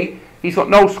to see, he's got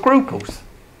no scruples.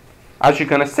 As you're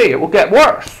going to see, it will get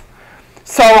worse.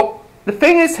 So the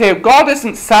thing is here, God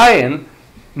isn't saying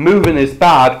moving is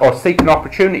bad or seeking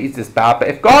opportunities is bad. But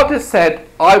if God has said,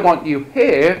 I want you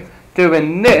here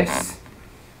doing this,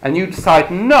 and you decide,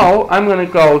 no, I'm going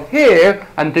to go here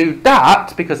and do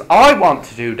that because I want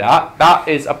to do that, that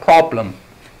is a problem.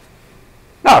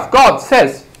 Now, if God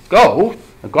says go,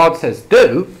 and God says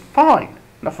do, fine,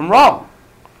 nothing wrong.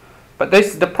 But this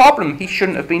is the problem. He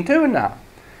shouldn't have been doing that.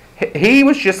 He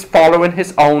was just following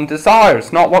his own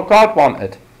desires, not what God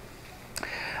wanted.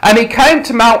 And he came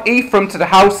to Mount Ephraim, to the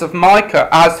house of Micah,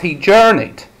 as he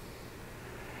journeyed.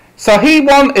 So he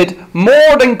wanted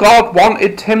more than God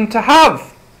wanted him to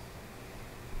have.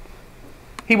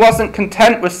 He wasn't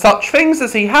content with such things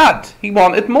as he had. He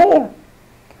wanted more.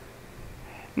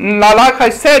 Now, like I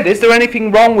said, is there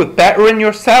anything wrong with bettering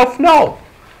yourself? No.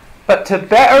 But to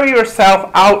better yourself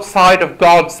outside of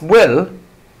God's will,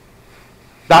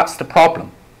 that's the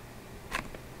problem.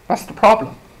 That's the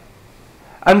problem.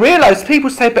 And realise, people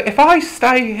say, but if I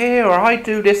stay here or I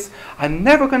do this, I'm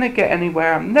never going to get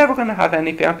anywhere, I'm never going to have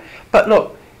anything. But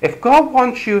look, if God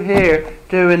wants you here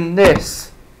doing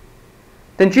this,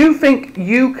 then do you think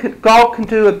God can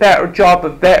do a better job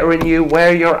of bettering you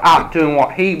where you're at doing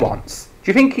what he wants? Do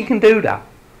you think he can do that?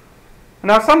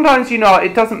 Now sometimes,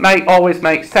 it doesn't always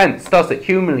make sense, does it,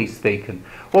 humanly speaking?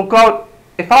 Well, God,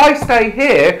 if I stay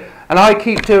here and I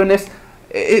keep doing this,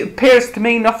 it appears to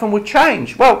me nothing would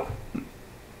change. Well,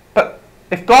 but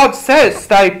if God says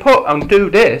stay put and do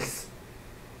this,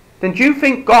 then do you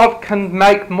think God can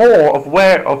make more of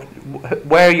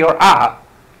where you're at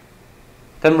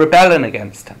than rebelling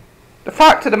against him? The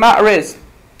fact of the matter is,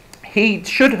 he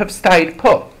should have stayed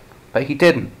put, but he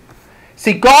didn't.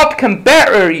 See, God can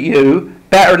better you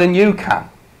better than you can.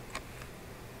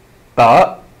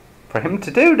 But for him to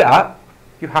do that,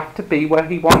 you have to be where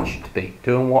he wants you to be,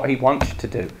 doing what he wants you to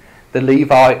do. The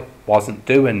Levite wasn't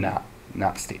doing that, and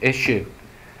that's the issue.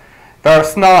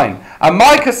 Verse 9, and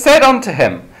Micah said unto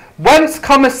him, whence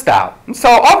comest thou? And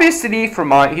so obviously the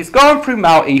Ephraimite, he's going through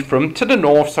Mount Ephraim to the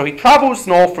north, so he travels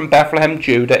north from Bethlehem,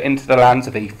 Judah, into the lands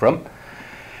of Ephraim.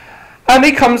 And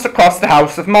he comes across the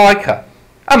house of Micah.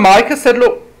 And Micah said,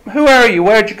 look, who are you?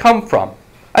 Where did you come from?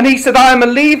 And he said, I am a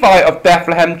Levite of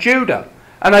Bethlehem, Judah,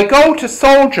 and I go to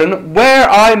sojourn where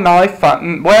I may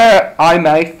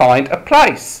find a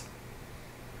place.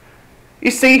 You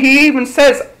see, he even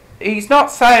says, he's not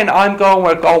saying I'm going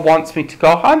where God wants me to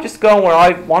go. I'm just going where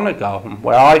I want to go and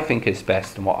where I think is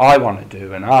best and what I want to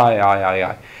do. And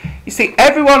I. You see,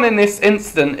 everyone in this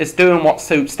incident is doing what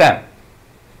suits them.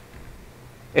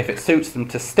 If it suits them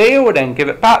to steal and then give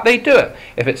it back, they do it.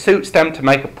 If it suits them to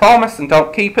make a promise and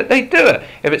don't keep it, they do it.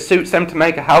 If it suits them to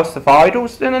make a house of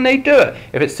idols, then they do it.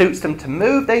 If it suits them to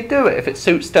move, they do it. If it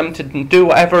suits them to do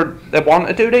whatever they want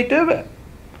to do, they do it.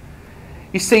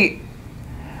 You see,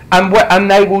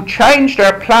 and they will change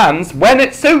their plans when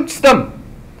it suits them.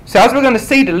 So as we're going to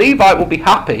see, the Levite will be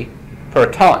happy for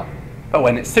a time. But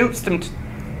when it suits them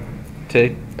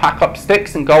to pack up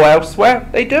sticks and go elsewhere,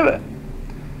 they do it.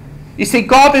 You see,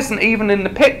 God isn't even in the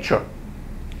picture.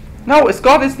 Notice,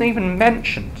 God isn't even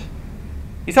mentioned.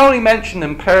 He's only mentioned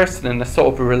in person in a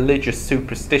sort of a religious,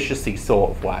 superstitious-y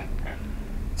sort of way.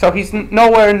 So he's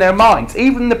nowhere in their minds.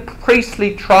 Even the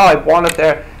priestly tribe, one of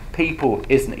their people,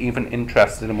 isn't even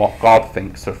interested in what God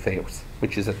thinks or feels,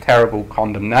 which is a terrible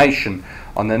condemnation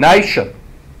on the nation.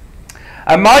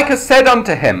 And Micah said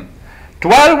unto him,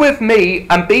 dwell with me,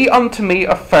 and be unto me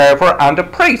a fervour and a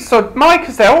priest. So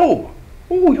Micah said, oh,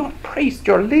 you're a priest,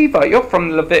 you're a Levite, you're from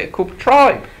the Levitical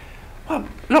tribe. Well,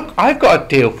 look, I've got a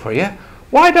deal for you.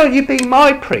 Why don't you be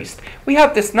my priest? We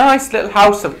have this nice little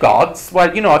house of gods.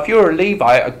 Well, if you're a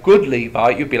Levite, a good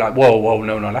Levite, you'd be like, whoa,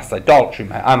 no, that's idolatry,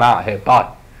 mate. I'm out here,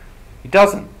 bye. He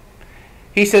doesn't.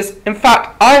 He says, in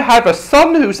fact, I have a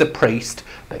son who's a priest,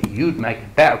 but you'd make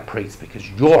a better priest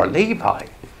because you're a Levite.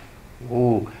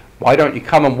 Ooh, why don't you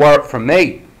come and work for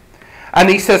me? And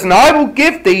he says, and I will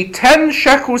give thee 10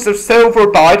 shekels of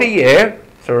silver by the year.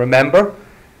 So remember,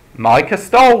 Micah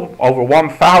stole over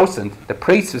 1,000. The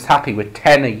priest was happy with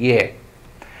 10 a year.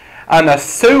 And a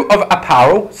suit of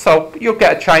apparel, so you'll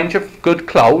get a change of good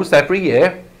clothes every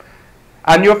year.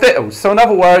 And your victuals. So in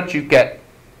other words, you get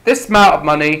this amount of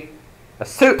money,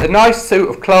 a nice suit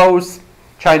of clothes,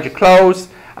 change of clothes,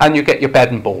 and you get your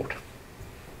bed and board.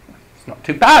 It's not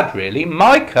too bad, really.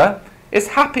 Micah is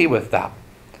happy with that.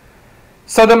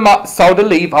 So the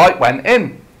Levite went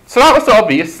in. So that was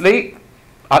obviously,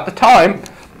 at the time,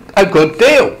 a good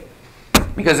deal.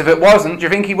 Because if it wasn't, do you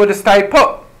think he would have stayed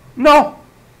put? No.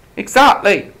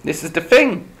 Exactly. This is the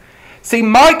thing. See,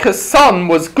 Micah's son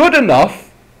was good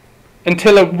enough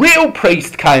until a real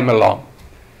priest came along.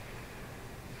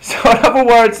 So in other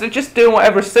words, they're just doing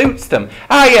whatever suits them.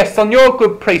 Ah yes, son, you're a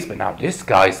good priest, but now this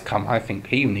guy's come, I think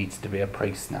he needs to be a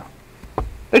priest now.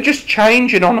 They're just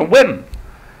changing on a whim.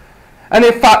 And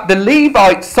in fact, the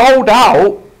Levite sold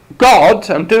out God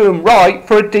and doing right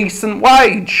for a decent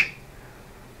wage.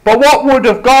 But what would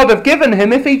have God have given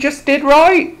him if he just did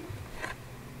right?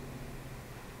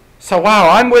 So wow,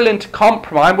 I'm willing to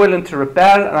compromise, I'm willing to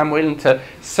rebel, and I'm willing to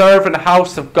serve in the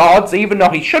house of gods, even though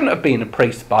he shouldn't have been a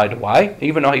priest, by the way.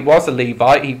 Even though he was a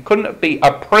Levite, he couldn't be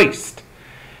a priest.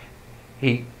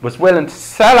 He was willing to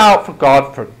sell out for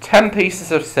God for 10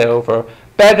 pieces of silver,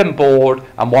 bed and board,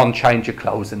 and one change of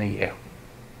clothes in a year.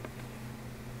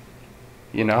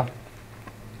 You know?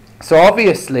 So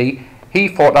obviously, he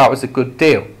thought that was a good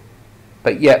deal.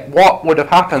 But yet, what would have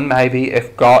happened maybe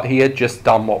if he had just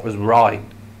done what was right?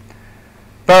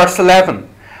 Verse 11.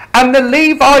 And the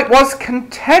Levite was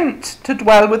content to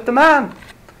dwell with the man.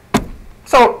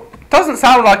 So, it doesn't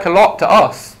sound like a lot to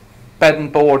us. Bed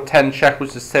and board, 10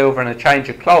 shekels of silver and a change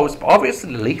of clothes. But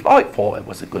obviously the Levite thought it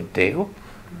was a good deal.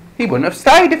 He wouldn't have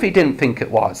stayed if he didn't think it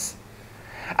was.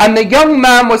 And the young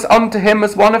man was unto him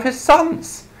as one of his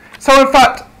sons. So in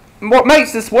fact, what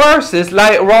makes this worse is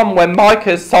later on when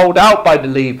Micah is sold out by the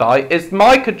Levite, is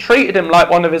Micah treated him like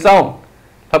one of his own.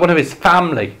 Like one of his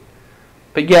family.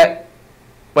 But yet,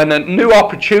 when a new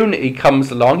opportunity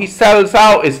comes along, he sells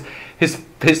out his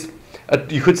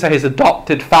you could say his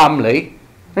adopted family,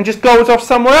 and just goes off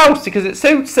somewhere else because it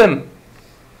suits him.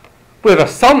 With a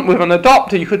son, with an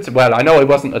adopted, you could say, well, I know he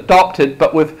wasn't adopted,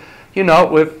 but with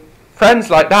friends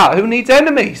like that, who needs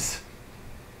enemies?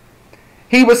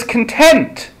 He was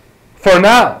content for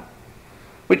now,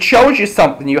 which shows you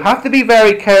something. You have to be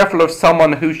very careful of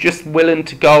someone who's just willing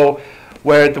to go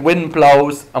where the wind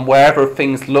blows and wherever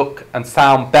things look and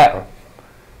sound better.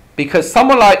 Because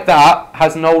someone like that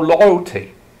has no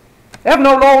loyalty. They have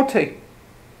no loyalty.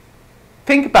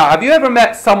 Think about it. Have you ever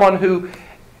met someone who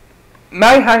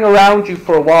may hang around you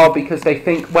for a while because they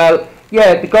think, well,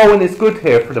 yeah, the going is good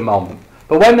here for the moment.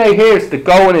 But when they hear the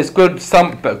going is good,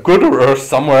 gooder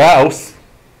somewhere else,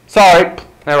 sorry,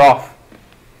 they're off.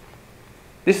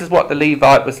 This is what the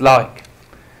Levite was like.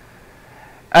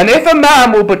 And if a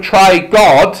man will betray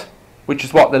God, which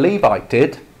is what the Levite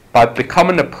did, by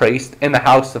becoming a priest in the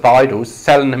house of idols,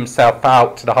 selling himself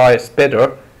out to the highest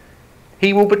bidder,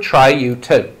 he will betray you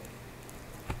too.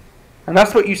 And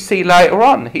that's what you see later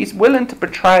on. He's willing to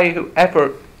betray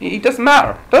whoever. It doesn't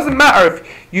matter. It doesn't matter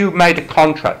if you made a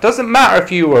contract. It doesn't matter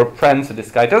if you were friends with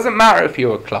this guy. It doesn't matter if you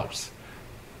were close.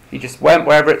 He just went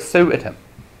wherever it suited him.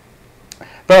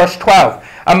 Verse 12.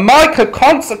 And Micah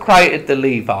consecrated the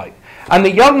Levite, and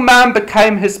the young man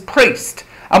became his priest,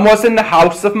 and was in the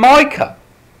house of Micah.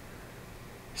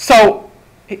 So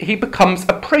he becomes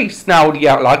a priest. Now,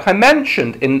 yeah, like I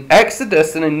mentioned, in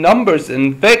Exodus and in Numbers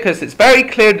and Leviticus, it's very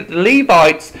clear that the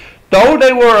Levites, though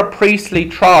they were a priestly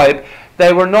tribe,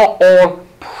 they were not all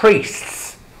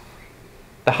priests.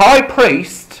 The high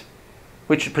priest,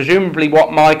 which is presumably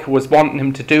what Micah was wanting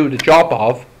him to do the job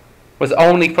of, was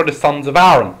only for the sons of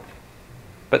Aaron.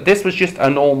 But this was just a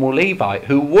normal Levite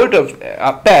who would have,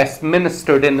 at best,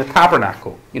 ministered in the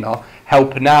tabernacle,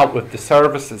 helping out with the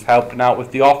services, helping out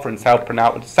with the offerings, helping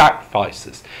out with the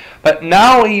sacrifices. But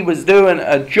now he was doing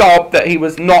a job that he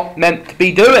was not meant to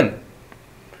be doing,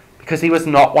 because he was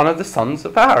not one of the sons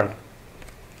of Aaron.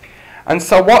 And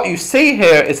so what you see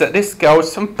here is that this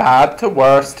goes from bad to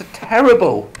worse to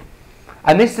terrible.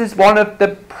 And this is one of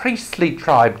the priestly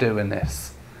tribe doing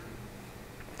this.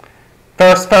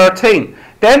 Verse 13.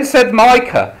 Then said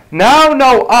Micah, now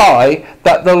know I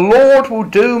that the Lord will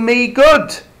do me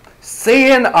good,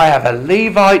 seeing I have a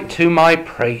Levite to my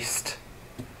priest.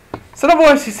 So in other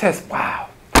words, he says, wow,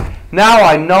 now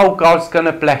I know God's going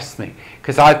to bless me,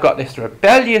 because I've got this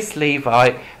rebellious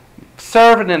Levite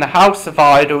serving in the house of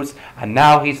idols, and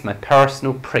now he's my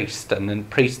personal priest and then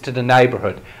priest to the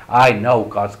neighborhood. I know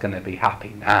God's going to be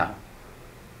happy now.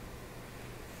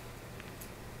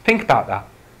 Think about that.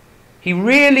 He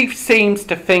really seems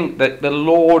to think that the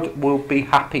Lord will be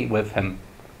happy with him.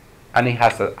 And he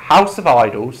has a house of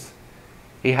idols.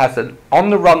 He has an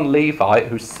on-the-run Levite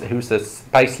who's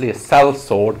basically a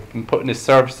sellsword and putting his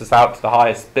services out to the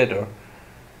highest bidder.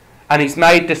 And he's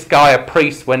made this guy a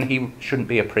priest when he shouldn't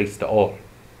be a priest at all.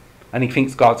 And he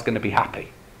thinks God's going to be happy.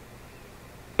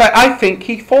 But I think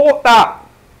he thought that.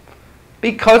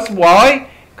 Because why?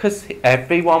 Because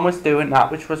everyone was doing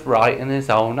that which was right in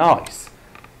his own eyes.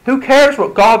 Who cares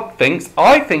what God thinks?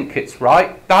 I think it's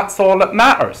right. That's all that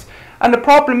matters. And the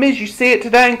problem is, you see it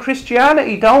today in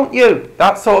Christianity, don't you?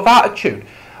 That sort of attitude.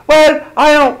 Well,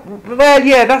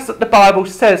 yeah, that's what the Bible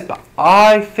says, but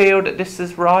I feel that this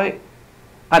is right.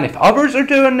 And if others are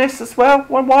doing this as well,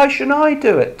 why shouldn't I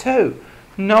do it too?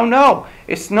 No.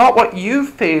 It's not what you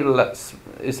feel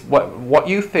what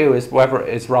you feel is whether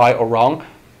it is right or wrong.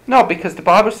 No, because the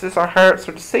Bible says our hearts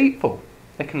are deceitful.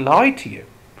 They can lie to you.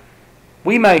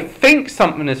 We may think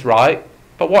something is right,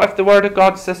 but what if the Word of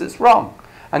God says it's wrong?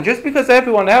 And just because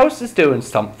everyone else is doing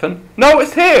something,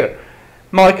 notice here,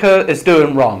 Micah is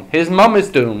doing wrong, his mum is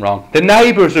doing wrong, the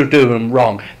neighbours are doing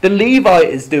wrong, the Levite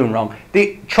is doing wrong,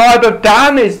 the tribe of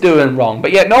Dan is doing wrong,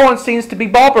 but yet no one seems to be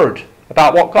bothered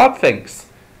about what God thinks.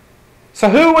 So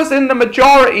who was in the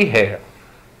majority here?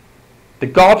 The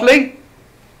godly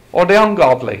or the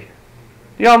ungodly?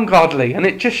 The ungodly, and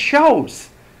it just shows.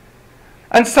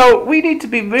 And so we need to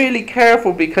be really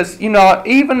careful because,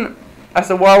 even as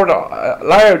a world at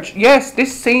large, yes,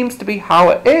 this seems to be how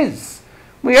it is.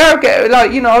 We are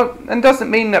getting, and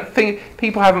doesn't mean that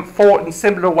people haven't fought in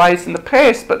similar ways in the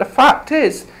past, but the fact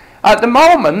is, at the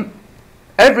moment,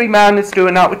 every man is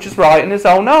doing that which is right in his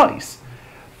own eyes.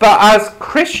 But as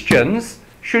Christians,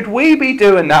 should we be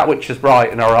doing that which is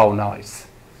right in our own eyes?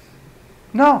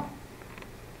 No.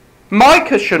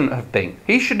 Micah shouldn't have been.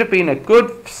 He should have been a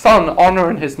good son,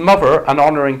 honouring his mother and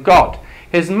honouring God.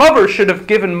 His mother should have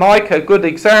given Micah a good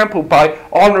example by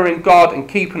honouring God and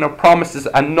keeping her promises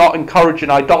and not encouraging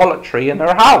idolatry in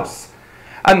her house.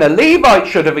 And the Levite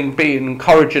should have been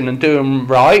encouraging and doing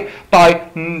right by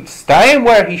staying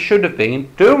where he should have been,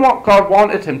 doing what God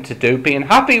wanted him to do, being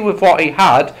happy with what he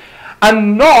had,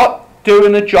 and not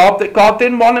doing a job that God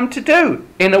didn't want him to do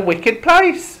in a wicked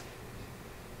place.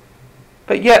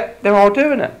 But yet they're all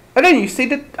doing it. And then you see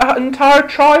the entire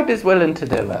tribe is willing to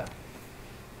do it.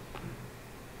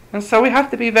 And so we have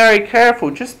to be very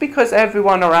careful. Just because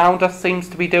everyone around us seems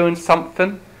to be doing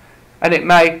something, and it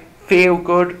may feel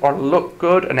good or look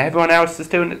good, and everyone else is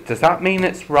doing it, does that mean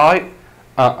it's right?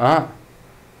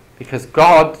 Because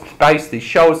God basically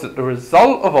shows that the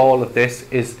result of all of this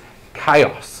is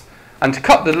chaos. And to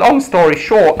cut the long story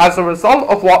short, as a result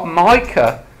of what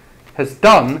Micah has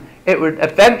done, it would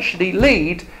eventually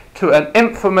lead to an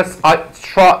infamous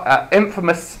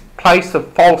place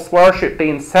of false worship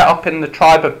being set up in the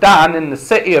tribe of Dan, in the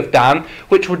city of Dan,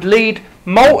 which would lead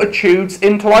multitudes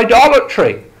into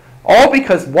idolatry. All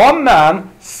because one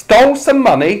man stole some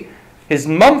money, his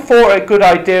mum thought it a good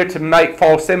idea to make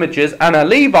false images, and a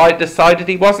Levite decided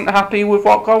he wasn't happy with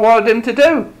what God wanted him to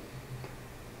do.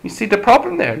 You see the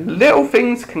problem there? Little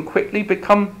things can quickly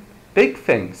become big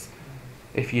things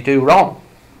if you do wrong.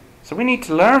 So we need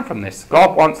to learn from this.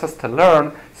 God wants us to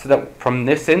learn so that from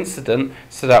this incident,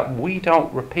 so that we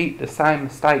don't repeat the same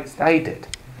mistakes they did.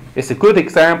 It's a good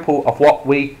example of what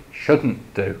we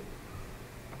shouldn't do.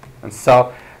 And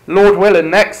so, Lord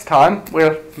willing, next time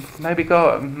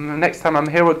I'm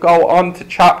here, we'll go on to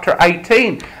chapter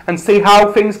 18 and see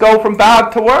how things go from bad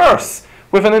to worse,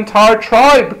 with an entire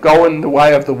tribe going the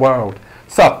way of the world.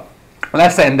 So,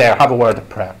 let's end there. Have a word of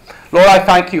prayer. Lord, I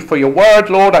thank you for your word.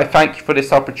 Lord, I thank you for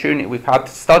this opportunity we've had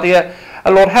to study it.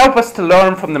 And Lord, help us to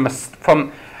learn from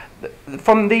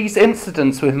these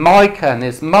incidents with Micah and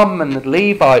his mum and the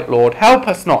Levite, Lord. Help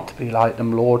us not to be like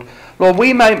them, Lord. Lord,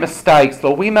 we make mistakes.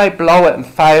 Lord, we may blow it and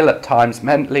fail at times,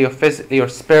 mentally or physically or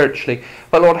spiritually.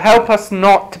 But Lord, help us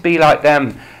not to be like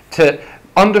them, to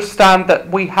understand that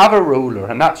we have a ruler,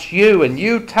 and that's you, and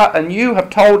you have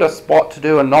told us what to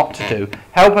do and not to do.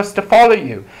 Help us to follow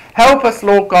you. Help us,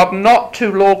 Lord God, not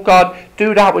to, Lord God,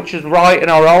 do that which is right in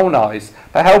our own eyes,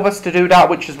 but help us to do that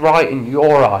which is right in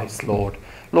your eyes, Lord.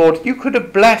 Lord, you could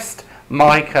have blessed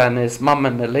Micah and his mum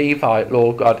and the Levite,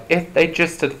 Lord God, if they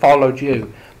just had followed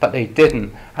you, but they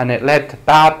didn't, and it led to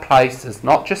bad places,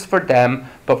 not just for them,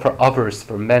 but for others,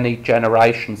 for many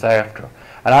generations after.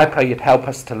 And I pray you'd help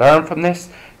us to learn from this,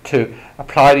 to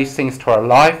apply these things to our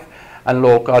life, and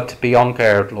Lord God, to be on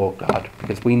guard, Lord God,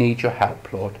 because we need your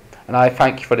help, Lord. And I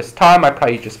thank you for this time. I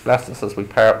pray you just bless us as we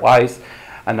part ways,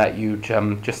 and that you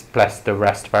just bless the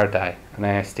rest of our day. And I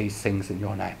ask these things in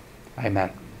your name. Amen.